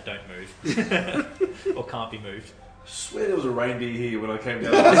markers that don't move or can't be moved. I swear there was a reindeer here when I came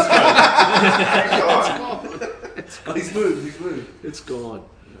down the street. Oh, he's moved. It's gone.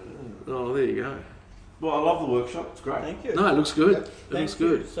 Oh, there you go. Well, I love the workshop. It's great. Thank you. No, it looks good. It Thank looks you.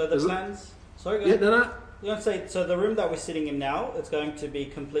 good. So the Is it- plans. Sorry, go Yeah, ahead. no. I was going to say, so the room that we're sitting in now, it's going to be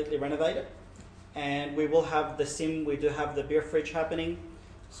completely renovated, and we will have the sim. We do have the beer fridge happening,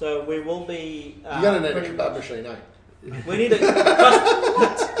 so we will be. You're going to need a pretty- kebab machine, eh? We need a.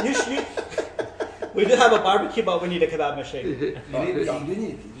 We do have a barbecue, but we need a kebab machine. You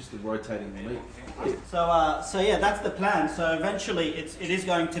need just the rotating meat. So yeah, that's the plan. So eventually, it is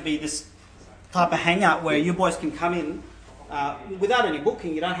going to be this type of hangout where you boys can come in without any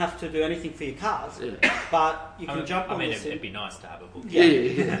booking. You don't have to do anything for your cars, but you can jump on the sim. It'd be nice to have a book. Yeah.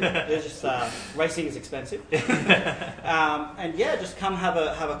 It's just racing is expensive, and yeah, just come have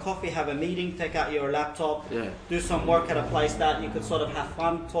a coffee, have a meeting, take out your laptop, Yeah. do some work at a place that you could sort of have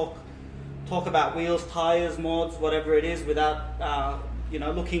fun, talk about wheels, tires, mods, whatever it is, without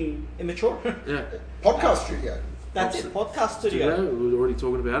looking immature. Yeah. Podcast studio. That's it, podcast studio. We were already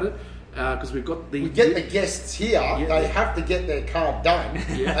talking about it because we've got the. We get the guests here, they have to get their car done,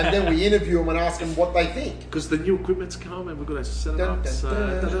 and then we interview them and ask them what they think. Because the new equipment's come and we're going to set it Dun, up. dun, So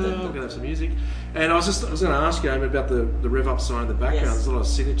dun, dun, we're going to have some music. And I was going to ask you Amy, about the rev up sign in the background. Yes. There's a lot of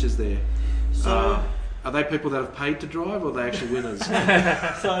signatures there. So, Are they people that have paid to drive, or are they actually winners?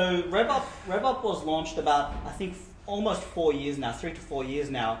 so Rev Up was launched about, I think, almost 4 years now, 3 to 4 years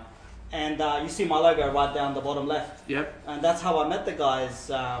now. And you see my logo right down the bottom left. Yep. And that's how I met the guys.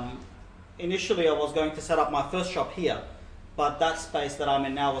 Initially, I was going to set up my first shop here, but that space that I'm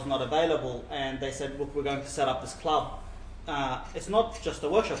in now was not available. And they said, look, we're going to set up this club. It's not just a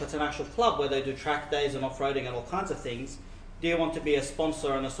workshop, it's an actual club where they do track days and off-roading and all kinds of things. Do you want to be a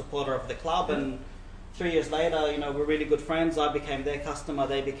sponsor and a supporter of the club? And 3 years later, we're really good friends. I became their customer,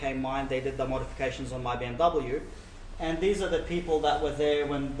 they became mine. They did the modifications on my BMW. And these are the people that were there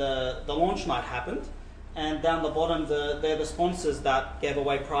when the launch night happened. And down the bottom, they're the sponsors that gave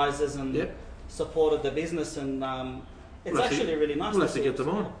away prizes and supported the business. And it's We'll have to- actually really nice. We'll have to see get it. them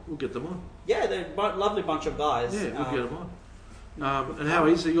on. We'll get them on. Yeah, they're a lovely bunch of guys. Yeah, we'll get them on. And how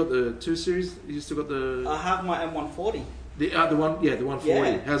easy? You got the 2 Series? You still got the I have my M140. the one? Yeah, the 140.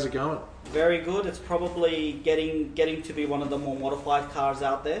 Yeah. How's it going? Very good. It's probably getting to be one of the more modified cars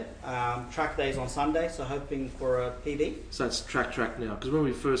out there. Track days on Sunday, so hoping for a PB. So it's track now. Because when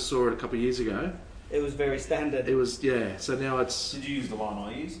we first saw it a couple of years ago, It was very standard. it was So now it's Did you use the line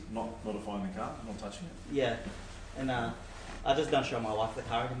I used? Not modifying the car, not touching it? Yeah, and I just don't show my wife the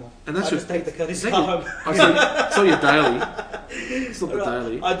car anymore. And that's I your- just take the Curtis Is that car your- home. it's not your daily. It's not the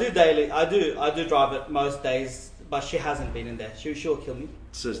daily. I do daily. I do drive it most days, but she hasn't been in there. She'll kill me.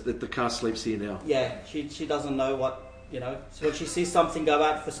 It says that the car sleeps here now. Yeah, she doesn't know what. So when she sees something go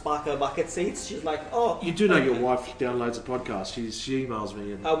out for Sparko bucket seats, she's like, "Oh." You do know your wife downloads a podcast. She emails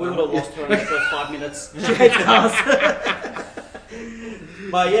me. And, We would have lost her in the first 5 minutes. She hates cars.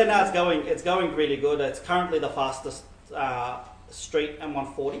 But yeah, no, it's going really good. It's currently the fastest street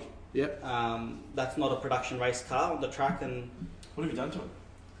M140. Yep. That's not a production race car on the track, and What have you done to it?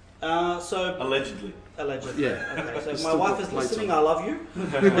 so Allegedly. allegedly. Yeah. Okay, so if It's my still wife got is plates listening, on. I love you.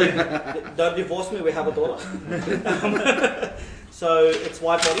 Don't divorce me. We have a daughter. So it's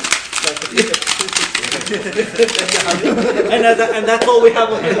white body. So it's 260. and that's all we have.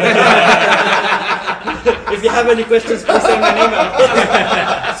 If you have any questions, please send me an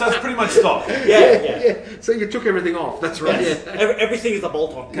email. So it's pretty much stock. Yeah. So you took everything off. That's right. Yes. Yeah. Everything is a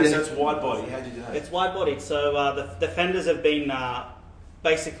bolt-on. Okay, so it's wide body. How'd you do that? It's wide-bodied, so the fenders have been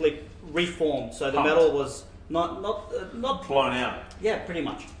basically reformed. So the Pumped. metal was not Blown out. yeah, pretty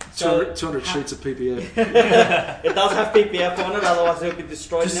much. So 200 sheets of PPF. it does have PPF on it, otherwise it would be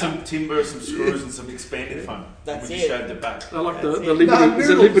destroyed Just now. some timber, some screws, and some expanded foam. That's we it. just shaved it back. I like the That's Liberty. No, is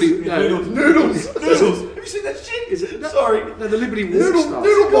it noodles. Liberty? No, Noodles. Noodles. Have you seen that shit? Is it? No, Sorry. No, the Liberty Noodle- Walk stuff.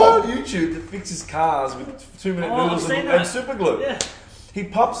 noodle Guy bob. on YouTube that fixes cars with 2-minute Oh, noodles I've seen and that. super glue. Yeah. He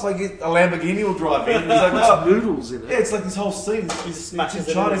pops like a Lamborghini will drive in. And he's like, Puts oh, noodles in it. yeah, it's like this whole scene. He's Smashes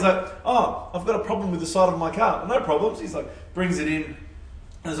in it China. in. He's like, oh, I've got a problem with the side of my car. No problems. He's like, brings it in.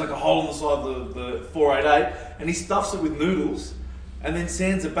 There's like a hole in the side of the 488, and he stuffs it with noodles, and then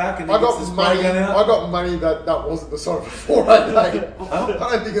sands it back, and he I gets got the spray money. gun I out. got money that wasn't the sort of a 488. I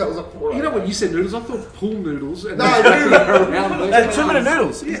don't think that was a 488. You know when you said noodles, I thought pool noodles. And No, then around those 2-minute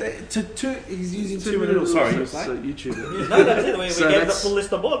ones. noodles. He's using 2 2 minute noodles. Sorry, you were So saying? YouTube. No, that's it. We So gave the that's- full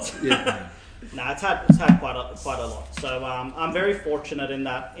list of boards. Yeah. No, it's had quite a lot. So I'm very fortunate in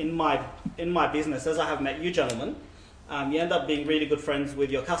that in my business, as I have met you gentlemen, you end up being really good friends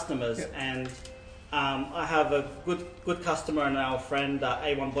with your customers, and I have a good customer and now a friend,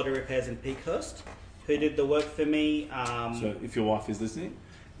 A1 Body Repairs in Peakhurst, who did the work for me. So if your wife is listening,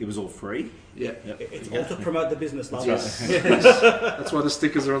 it was all free. Yeah. It's all to promote the business, love. Yes. That's why the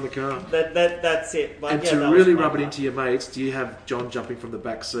stickers are on the car. That's it. But And yeah, to that was really my rub it part. into your mates, do you have John jumping from the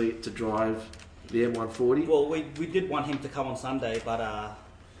back seat to drive the M140? Well, we did want him to come on Sunday, but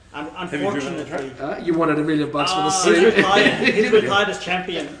you driven the unfortunately, You wanted $1 million for the he's seat. retired. He's retired as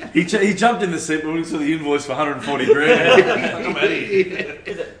champion. He jumped in the seat, but we saw the invoice for 140 grand. I'm out of here.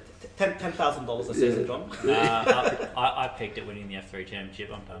 Is it $10,000 a season, John? I picked it winning the F3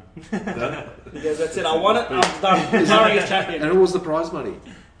 championship. I'm done. Because that's it. I won it. I'm done. Retiring as champion. And what was the prize money?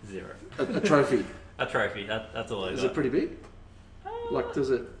 0. A trophy. A trophy. That's all I Is got. it pretty big? Like, does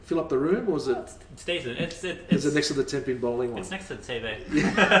it fill up the room, or is it It's decent. is it next to the 10-pin bowling one? It's next to the TV.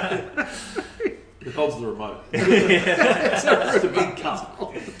 It holds the remote. It's a big cup.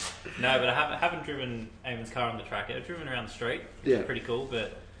 No, but I haven't driven Eamon's car on the track. I've driven around the street. Yeah. It's pretty cool,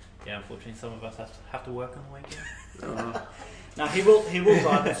 but yeah, unfortunately, some of us have to work on the weekend. Now he will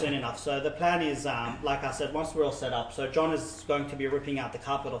drive it soon enough. So the plan is, like I said, once we're all set up. So John is going to be ripping out the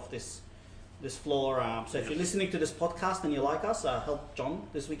carpet off this floor. So if you're listening to this podcast and you like us, help John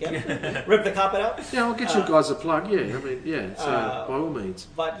this weekend rip the carpet out. Yeah, I'll get you guys a plug. Yeah, I mean, yeah. So by all means.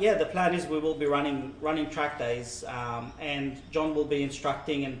 But yeah, the plan is we will be running track days, and John will be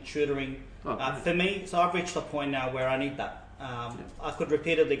instructing and tutoring. Oh, great. For me, so I've reached a point now where I need that. I could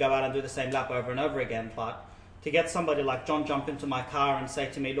repeatedly go out and do the same lap over and over again, but to get somebody like John jump into my car and say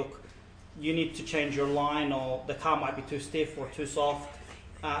to me, look, you need to change your line, or the car might be too stiff or too soft.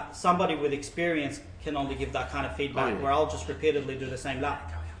 Somebody with experience can only give that kind of feedback, Oh, yeah. where I'll just repeatedly do the same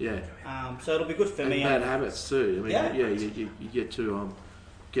lap. Yeah. So it'll be good for And me. bad habits too. I mean, Yeah. you get to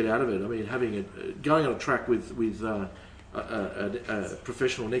get out of it. I mean, having going on a track with a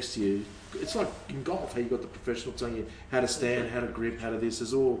professional next to you, it's like in golf. How you got the professional telling you how to stand, how to grip, how to this.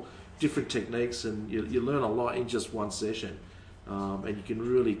 There's all different techniques, and you learn a lot in just one session. And you can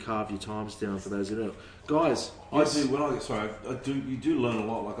really carve your times down for those events. Guys, yes. I do. You do learn a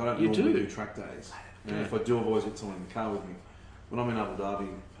lot. Like I don't You normally do. do track days, and Yeah. if I do, I've always got someone in the car with me. When I'm in Abu Dhabi,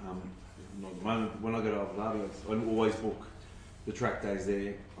 not at the moment. When I go to Abu Dhabi, I always book the track days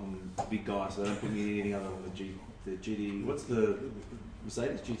there. I'm a big guy, so they don't put me in anything other than the GD. What's the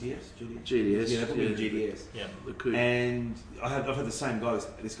Mercedes GDS, Yeah, they put me in yeah. GDS. Yeah. The coupe. And I've had the same guy.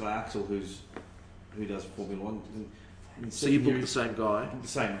 This guy Axel, who does Formula One. And So you second book year- the same guy. the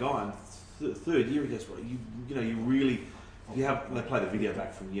same guy. And third year, he goes, right, you really, they play the video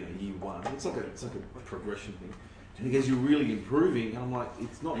back from year one. It's like a progression thing. And he goes, you're really improving. And I'm like,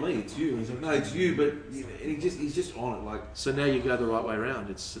 it's not me, it's you. And he's like, no, it's you. But and he's just on it, like. So now you go the right way around.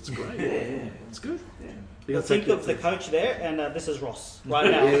 It's great. Yeah. It's good. Yeah. You You'll gotta think take of the it- coach there, and this is Ross right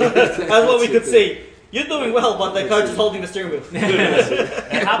now. Yeah, That's what we could it. see. You're doing well, but the coach is holding the steering wheel.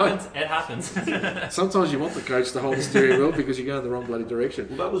 It happens. It happens. Sometimes you want the coach to hold the steering wheel because you're going the wrong bloody direction.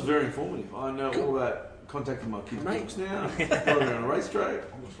 Well, that was very informative. I know all about contacting my kids' Mate. books now, driving around a racetrack.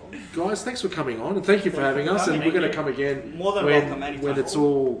 Guys, thanks for coming on, and thank you for having us. And we're going to come again More than when, welcome, anytime. when it's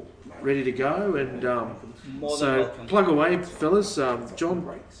all ready to go. And More than so welcome. plug away, fellas.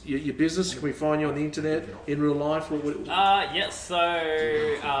 John, your business, can we find you on the internet, in real life? Yes, so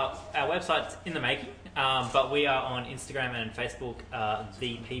our website's in the making, but we are on Instagram and Facebook,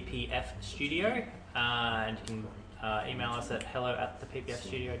 the PPF Studio, and you can email us at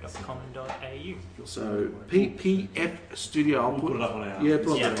hello@thepbfstudio.com.au. So PPF Studio, I'll We'll put it up on our put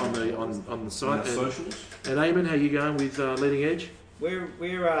it Yeah. on the on site. our socials. And Eamon, how you going with Leading Edge? We're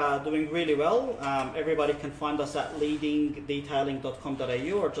doing really well. Everybody can find us at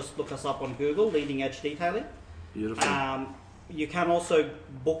leadingdetailing.com.au or just look us up on Google, Leading Edge Detailing. Beautiful. You can also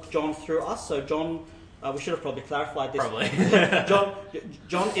book John through us. So John, we should have probably clarified this. Probably.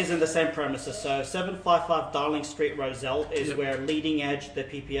 John is in the same premises. So 755 Darling Street, Roselle is Yep. where Leading Edge, the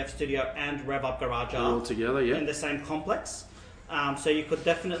PPF Studio, and Rev Up Garage All are together, in yeah. the same complex. So you could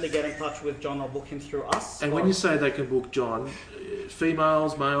definitely get in touch with John or book him through us. And when Or- you say they can book John,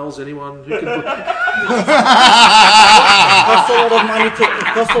 females, males, anyone who can book.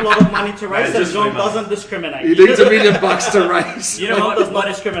 It costs a lot of money to race, and just John females. doesn't discriminate. He needs $1 million to race. You know John what? does not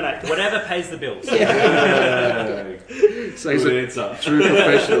discriminate. Whatever pays the bills. So he's Good a answer. true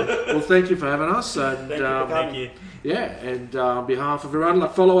professional. Well, thank you for having us. And Thank you for coming. Thank you. yeah, and on behalf of everyone,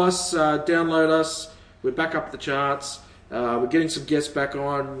 follow us, download us. We're back up the charts. We're getting some guests back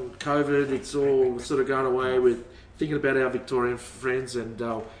on. COVID, it's all sort of going away. We're thinking about our Victorian friends, and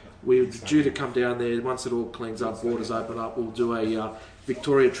we're due to come down there once it all cleans up, borders open up. We'll do a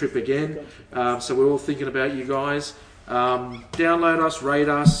Victoria trip again. So we're all thinking about you guys. Download us, rate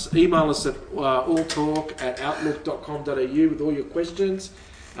us, email us at alltalk@outlook.com.au with all your questions.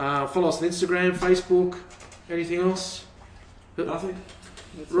 Follow us on Instagram, Facebook. Anything else? Nothing.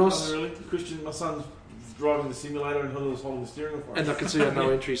 Ross? Nothing really. Christian, my son's driving the simulator and Hunter's holding the steering wheel for And I can see a no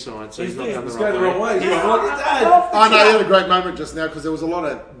entry sign, so he's not going He's the going the right wrong way. way. He's going, "Look at Dad." I know he had a great moment just now because there was a lot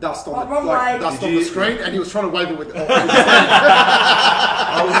of dust on the Wrong way. dust Did on the you- screen, and he was trying to wave it with.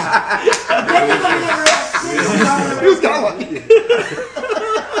 He was going like,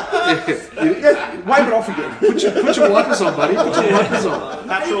 yeah, wave it off again. Put your wipers on, buddy. Put your wipers on.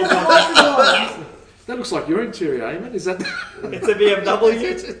 Natural That looks like your interior, Eamon. Is that? It's a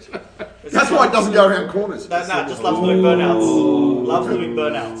BMW. That's why it doesn't go around corners. No, just loves doing burnouts. Loves doing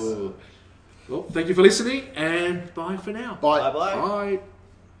burnouts. Well, thank you for listening, and bye for now. Bye. Bye bye. Bye.